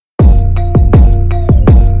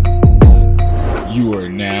You are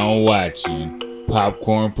now watching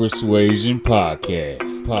Popcorn Persuasion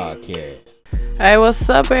Podcast. Hey, what's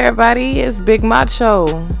up, everybody? It's Big Macho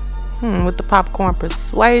with the Popcorn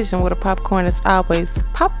Persuasion, where the popcorn is always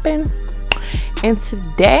popping. And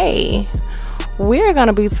today, we're going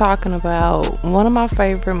to be talking about one of my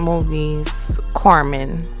favorite movies,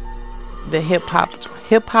 Carmen, the hip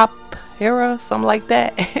hop era, something like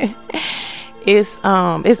that.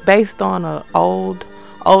 It's based on an older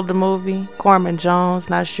movie, Carmen Jones.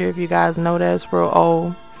 Not sure if you guys know that. It's real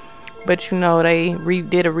old, but you know they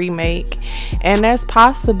did a remake, and that's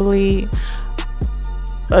possibly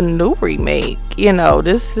a new remake. You know,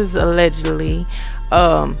 this is allegedly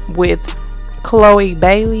with Chloe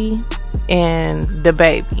Bailey and the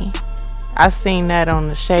baby. I seen that on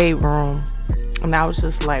the Shade Room, and I was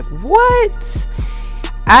just like, what?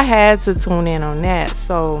 I had to tune in on that.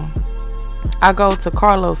 So I go to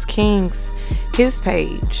Carlos King's his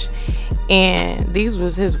page, and these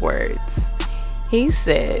was his words. He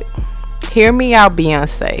said, "Hear me out,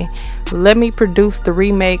 Beyonce. Let me produce the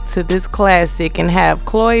remake to this classic and have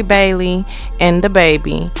Chloe Bailey and the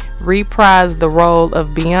baby reprise the role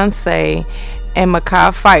of Beyonce and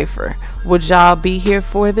Mekhi Phifer. Would y'all be here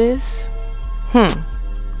for this?" I mean,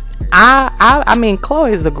 I think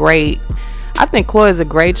Chloe's a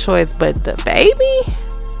great choice, but the baby,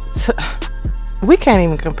 we can't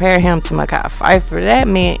even compare him to Mekhi Phifer. That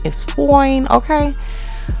man is fine, okay?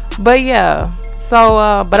 But yeah,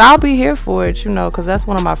 so but I'll be here for it, you know, because that's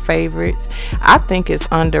one of my favorites. I think it's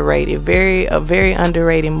underrated, a very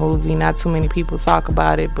underrated movie. Not too many people talk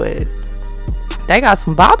about it, but they got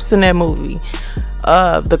some bops in that movie.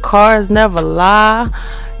 The Cars Never Lie,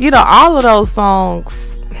 you know, all of those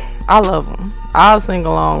songs, I love them. I'll sing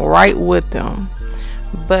along right with them.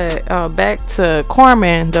 But back to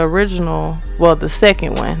Carmen, the original, well, the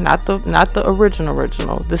second one, not the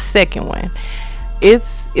original, the second one.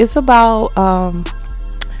 It's about an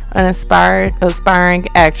aspiring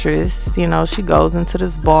actress. You know, she goes into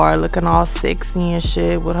this bar looking all sexy and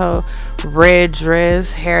shit with her red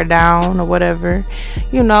dress, hair down or whatever.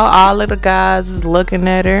 You know, all of the guys is looking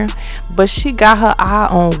at her, but she got her eye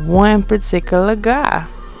on one particular guy.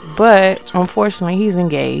 But unfortunately, he's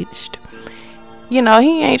engaged. You know,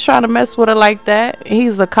 he ain't trying to mess with her like that.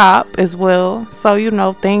 He's a cop as well. So, you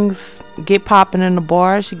know, things get popping in the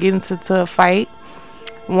bar. She gets into a fight.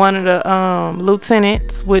 One of the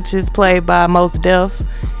lieutenants, which is played by Mos Def,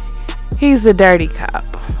 he's a dirty cop.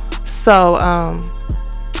 So,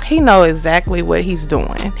 he know exactly what he's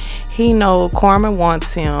doing. He know Carmen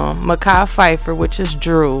wants him. Mekhi Phifer, which is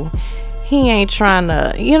Drew, he ain't trying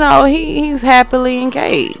to, you know, he's happily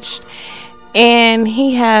engaged. And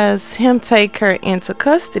he has him take her into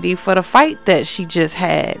custody for the fight that she just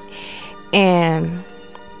had. And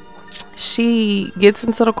she gets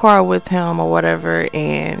into the car with him or whatever,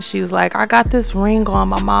 and she's like, "I got this ring on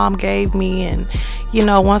my mom gave me, and you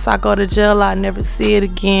know, once I go to jail I never see it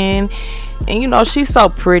again." And you know, she's so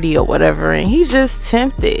pretty or whatever, and he's just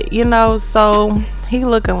tempted, you know, so he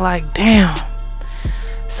looking like, damn.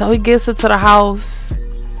 So he gets her to the house,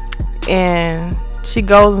 and she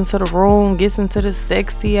goes into the room, gets into this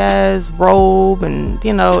sexy ass robe, and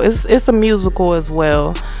you know, it's a musical as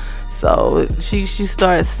well. So she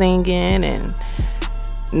starts singing, and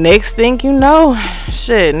next thing you know,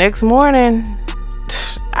 next morning,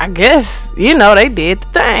 I guess, you know, they did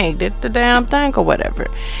the damn thing or whatever.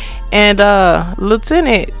 And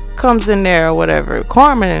Lieutenant comes in there or whatever.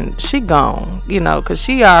 Carmen, she gone, you know, because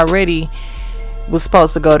she already was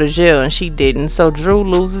supposed to go to jail and she didn't. So Drew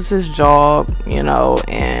loses his job, you know,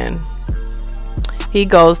 and he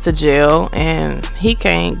goes to jail, and he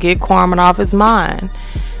can't get Carmen off his mind.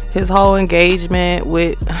 His whole engagement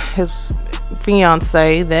with his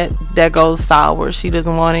fiance, that goes sour. She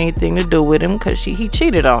doesn't want anything to do with him because he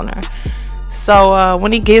cheated on her. So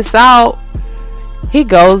when he gets out, he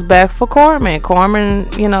goes back for Carmen. Carmen,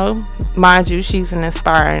 you know, mind you, she's an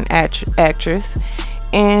aspiring actress.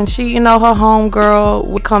 And she, you know, her homegirl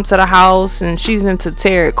would come to the house, and she's into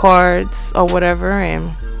tarot cards or whatever.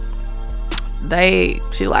 And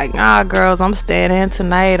she like, "Nah, girls, I'm staying in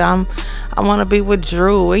tonight. I want to be with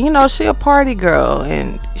Drew." And you know, she a party girl,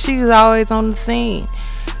 and she's always on the scene.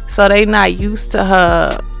 So they not used to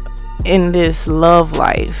her in this love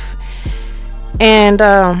life. And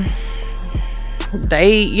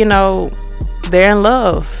they, you know, they're in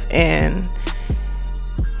love, and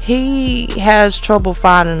he has trouble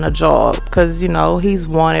finding a job because, you know, he's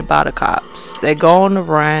wanted by the cops. They go on the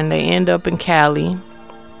run. They end up in Cali,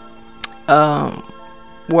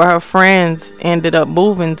 where her friends ended up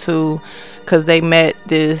moving to because they met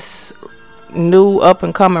this new up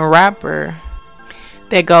and coming rapper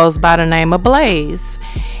that goes by the name of Blaze.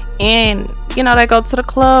 And they go to the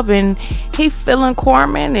club, and he feeling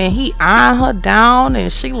Carmen, and he eyeing her down,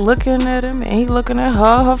 and she looking at him, and he looking at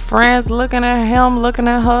her friends looking at him, looking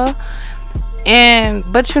at her.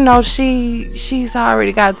 But she's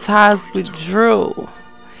already got ties with Drew,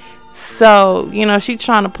 so she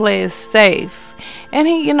trying to play it safe. And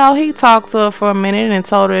he talked to her for a minute and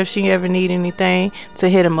told her if she ever need anything to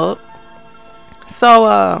hit him up.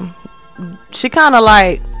 So she kind of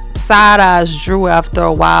like side eyes Drew after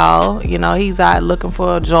a while. He's out looking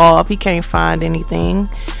for a job. He can't find anything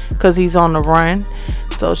because he's on the run.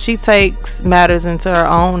 So she takes matters into her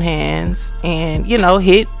own hands and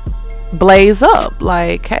hit Blaze up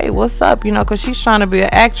like, hey, what's up? Because she's trying to be an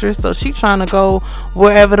actress, so she's trying to go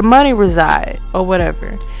wherever the money reside or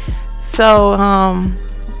whatever. So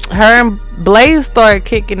her and Blaze started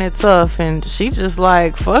kicking it tough, and she just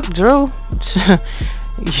like, fuck Drew.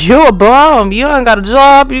 You a bum, you ain't got a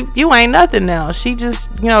job, you ain't nothing now. She just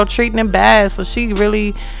treating him bad, so she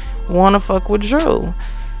really wanna fuck with Drew.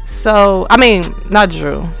 So I mean, not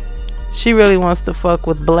Drew, she really wants to fuck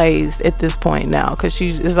with Blaze at this point now, because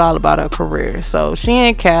it's all about her career. So she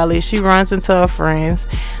in Cali, she runs into her friends.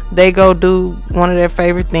 They go do one of their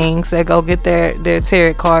favorite things. They go get their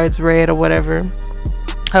tarot cards read or whatever.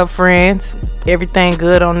 Her friends, everything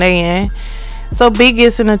good on their end. So B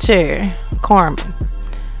gets in a chair. Carmen,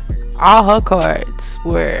 all her cards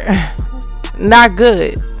were not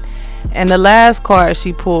good, and the last card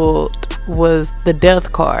she pulled was the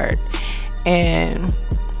death card, and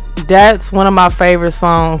that's one of my favorite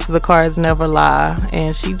songs, The Cards Never Lie.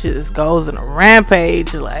 And she just goes in a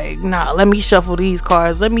rampage like, nah, let me shuffle these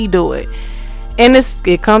cards, let me do it. And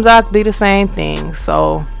it comes out to be the same thing.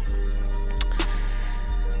 So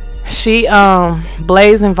she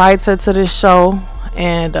Blaze invites her to this show,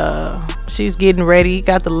 and she's getting ready,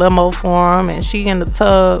 got the limo for him, and she in the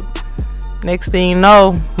tub. Next thing you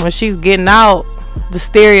know, when she's getting out, the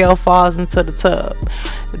stereo falls into the tub.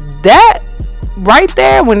 That right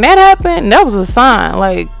there, when that happened, that was a sign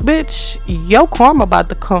like, bitch, your karma about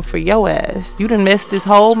to come for your ass. You done messed this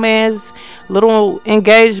whole man's little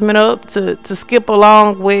engagement up to skip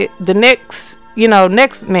along with the next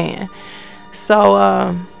man.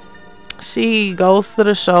 So she goes to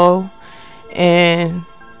the show, and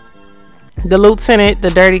the lieutenant, the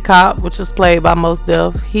dirty cop, which is played by Mos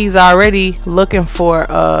Def, he's already looking for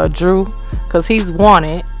Drew because he's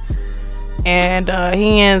wanted. And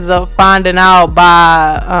he ends up finding out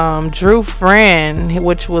by Drew's friend,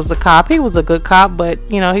 which was a cop. He was a good cop, but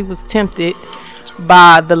he was tempted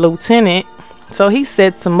by the lieutenant. So he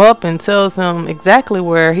sets him up and tells him exactly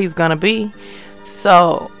where he's gonna be.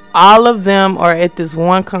 So all of them are at this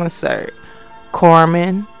one concert.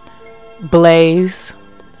 Carmen, Blaze,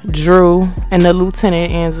 Drew, and the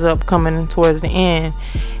lieutenant ends up coming towards the end,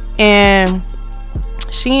 and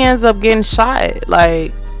she ends up getting shot.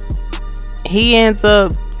 Like, he ends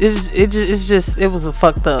up, it was a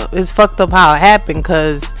fucked up. It's fucked up how it happened,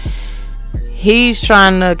 because he's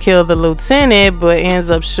trying to kill the lieutenant but ends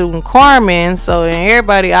up shooting Carmen. So in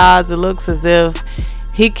everybody's eyes, it looks as if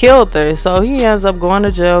he killed her. So he ends up going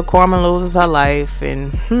to jail. Carmen loses her life,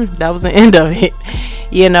 and that was the end of it.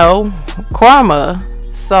 Karma.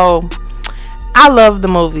 So I love the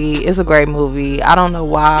movie. It's a great movie. I don't know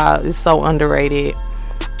why it's so underrated.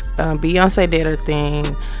 Beyonce did her thing.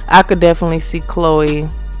 I could definitely see Chloe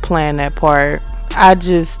playing that part.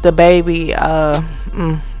 The baby,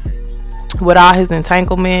 with all his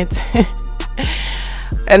entanglements.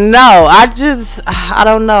 And no, I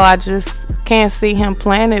don't know. I just can't see him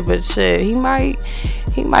playing it, but shit, he might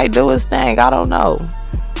do his thing. I don't know.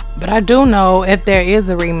 But I do know if there is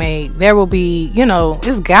a remake, there will be,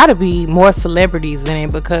 it's got to be more celebrities in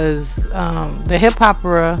it, because the hip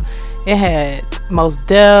hopera, it had Mos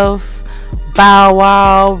Def, Bow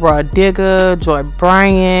Wow, Raw Digga, Joy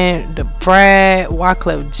Bryant, Da Brat,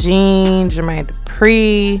 Wyclef Jean, Jermaine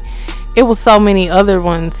Dupri. It was so many other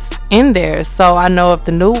ones in there. So I know if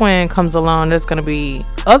the new one comes along, there's going to be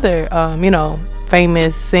other,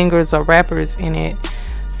 famous singers or rappers in it.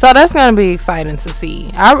 So that's going to be exciting to see.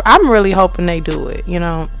 I'm really hoping they do it,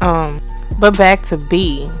 But back to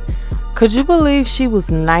B. Could you believe she was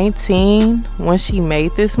 19 when she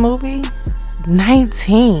made this movie?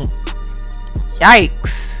 19.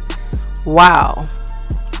 Yikes. Wow.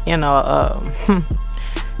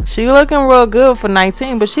 She looking real good for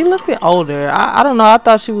 19, but she looking older. I don't know. I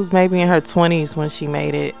thought she was maybe in her 20s when she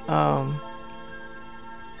made it. The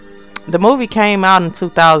movie came out in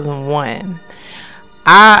 2001.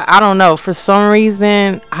 I don't know. For some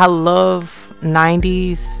reason, I love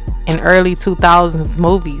 90s and early 2000s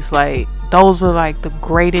movies. Like, those were like the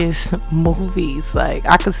greatest movies. Like,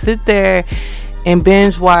 I could sit there and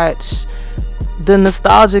binge watch the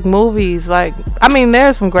nostalgic movies. Like, I mean,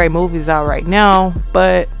 there's some great movies out right now,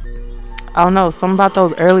 but I don't know, something about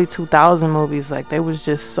those early 2000 movies, like, they was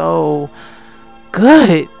just so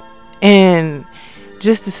good. And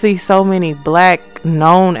just to see so many black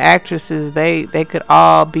known actresses, they could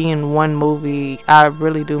all be in one movie. I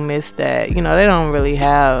really do miss that. You know, they don't really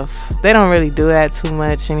do that too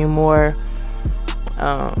much anymore.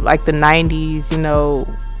 Like the 90s, you know,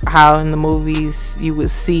 how in the movies you would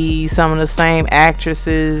see some of the same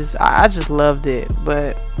actresses. I just loved it.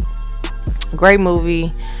 But great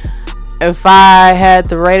movie. If I had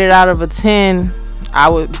to rate it out of a 10, I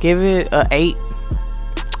would give it a 8.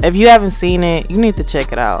 If you haven't seen it, you need to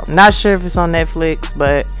check it out. Not sure if it's on Netflix,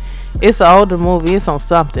 but it's an older movie. It's on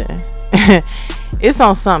something. It's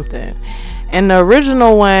on something. And the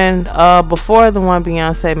original one, before the one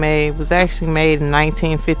Beyonce made, was actually made in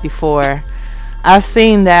 1954. I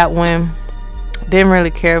seen that one. Didn't really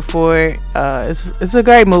care for it. It's a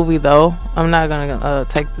great movie though. I'm not gonna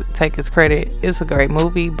take its credit. It's a great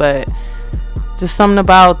movie, but just something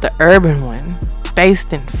about the urban one,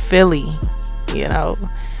 based in Philly, you know,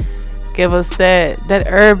 give us that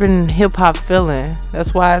urban hip hop feeling.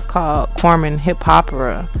 That's why it's called Carmen Hip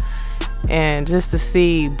Hopera. And just to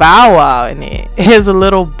see Bow Wow in it as a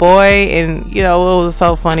little boy, and you know, it was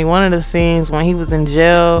so funny. One of the scenes when he was in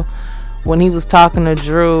jail, when he was talking to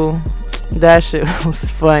Drew, that shit was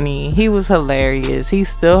funny. He was hilarious. He's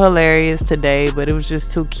still hilarious today, but it was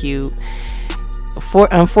just too cute.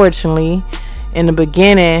 Unfortunately, in the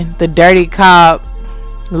beginning, the dirty cop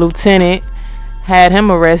lieutenant had him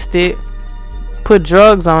arrested, put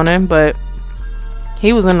drugs on him, but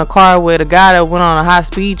he was in the car with a guy that went on a high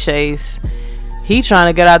speed chase. He trying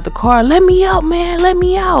to get out the car. Let me out, man. Let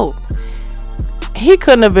me out. He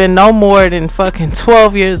couldn't have been no more than fucking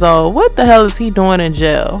 12 years old. What the hell is he doing in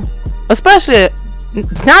jail? Especially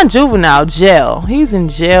not juvenile, jail. He's in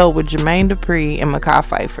jail with Jermaine Dupri and Mekhi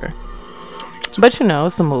Phifer. But you know,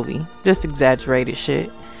 it's a movie. Just exaggerated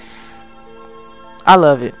shit. I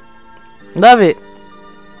love it. Love it.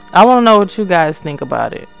 I want to know what you guys think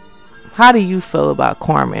about it. How do you feel about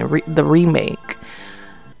Carmen, the remake?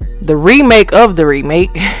 The remake of the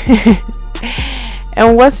remake.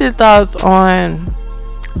 And what's your thoughts on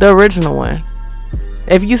the original one?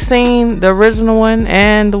 If you've seen the original one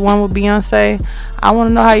and the one with Beyonce, I want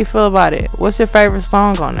to know how you feel about it. What's your favorite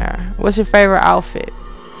song on there? What's your favorite outfit?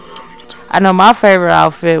 I know my favorite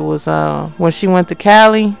outfit was when she went to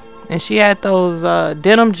Cali and she had those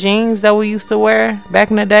denim jeans that we used to wear back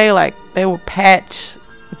in the day. Like, they were patch,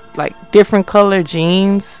 like different color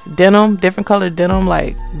jeans, different color denim,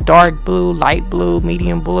 like dark blue, light blue,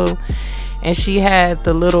 medium blue. And she had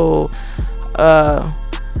the little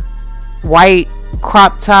white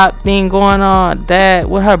crop top thing going on, that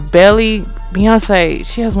with her belly. Beyonce,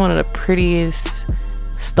 she has one of the prettiest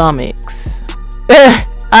stomachs.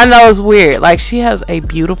 I know it's weird. Like, she has a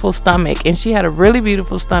beautiful stomach, and she had a really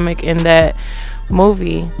beautiful stomach in that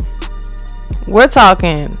movie. We're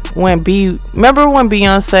talking remember when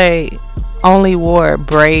Beyonce only wore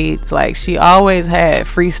braids? Like, she always had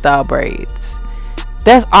freestyle braids.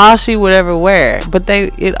 That's all she would ever wear, but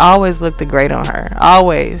it always looked great on her,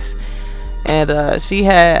 always. And she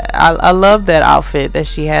had, I love that outfit that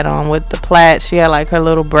she had on with the plaid. She had like her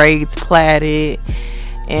little braids plaited,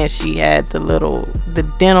 and she had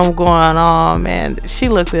the denim going on. Man, she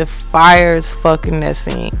looked at fire as fuck in that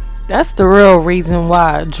scene. That's the real reason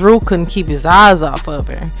why Drew couldn't keep his eyes off of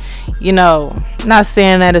her. You know, not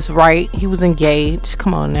saying that it's right. He was engaged.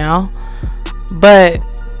 Come on now. But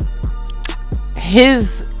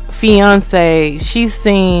his fiance, she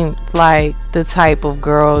seemed like the type of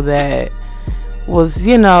girl that was,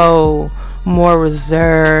 you know, more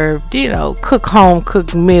reserved, you know,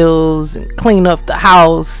 cook meals and clean up the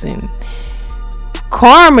house. And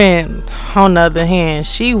Carmen, on the other hand,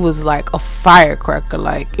 she was like a firecracker.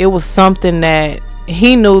 Like, it was something that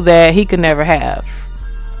he knew that he could never have.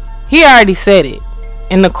 He already said it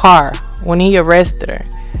in the car when he arrested her.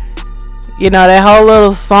 You know, that whole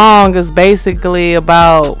little song is basically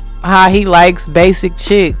about how he likes basic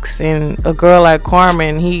chicks, and a girl like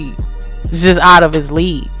Carmen, he's just out of his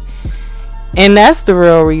league. And that's the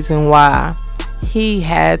real reason why he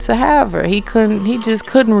had to have her. He just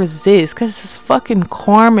couldn't resist, because it's fucking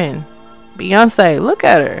Carmen. Beyonce, look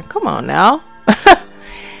at her. Come on now.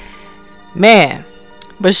 Man.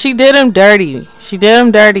 But she did him dirty.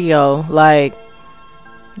 Yo. Like,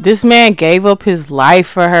 this man gave up his life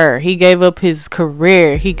for her. He gave up his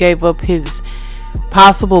career. He gave up his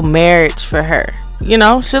possible marriage for her. You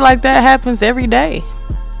know, shit like that happens every day.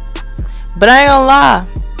 But I ain't gonna lie,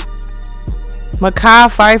 Mekhi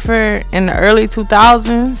Phifer in the early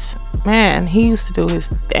 2000s, man, he used to do his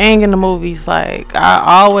thing in the movies. Like, I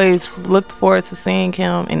always looked forward to seeing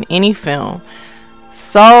him in any film.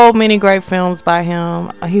 So many great films by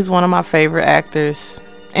him. He's one of my favorite actors,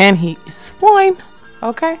 and he is fine,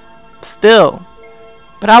 okay, still.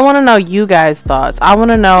 But I want to know you guys' thoughts. I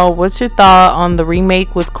want to know, what's your thought on the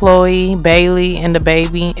remake with Chloe Bailey and the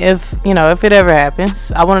baby, if it ever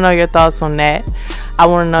happens. I want to know your thoughts on that. I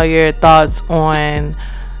want to know your thoughts on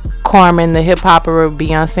Carmen, the hip-hopper,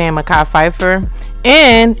 Beyonce and Mekhi Phifer.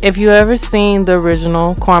 And if you ever seen the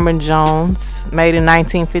original Carmen Jones, made in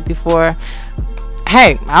 1954,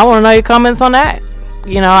 hey, I want to know your comments on that.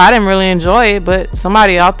 I didn't really enjoy it, but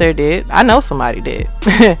somebody out there did. I know somebody did.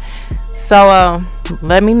 So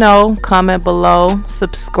let me know. Comment below.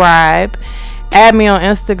 Subscribe. Add me on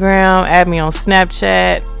Instagram. Add me on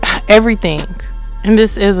Snapchat. Everything. And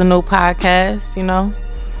this is a new podcast,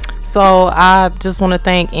 So I just want to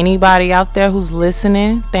thank anybody out there who's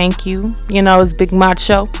listening. Thank you. It's Big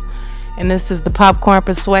Macho. And this is the Popcorn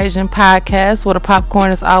Persuasion Podcast, where the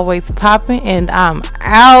popcorn is always popping. And I'm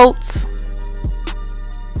out.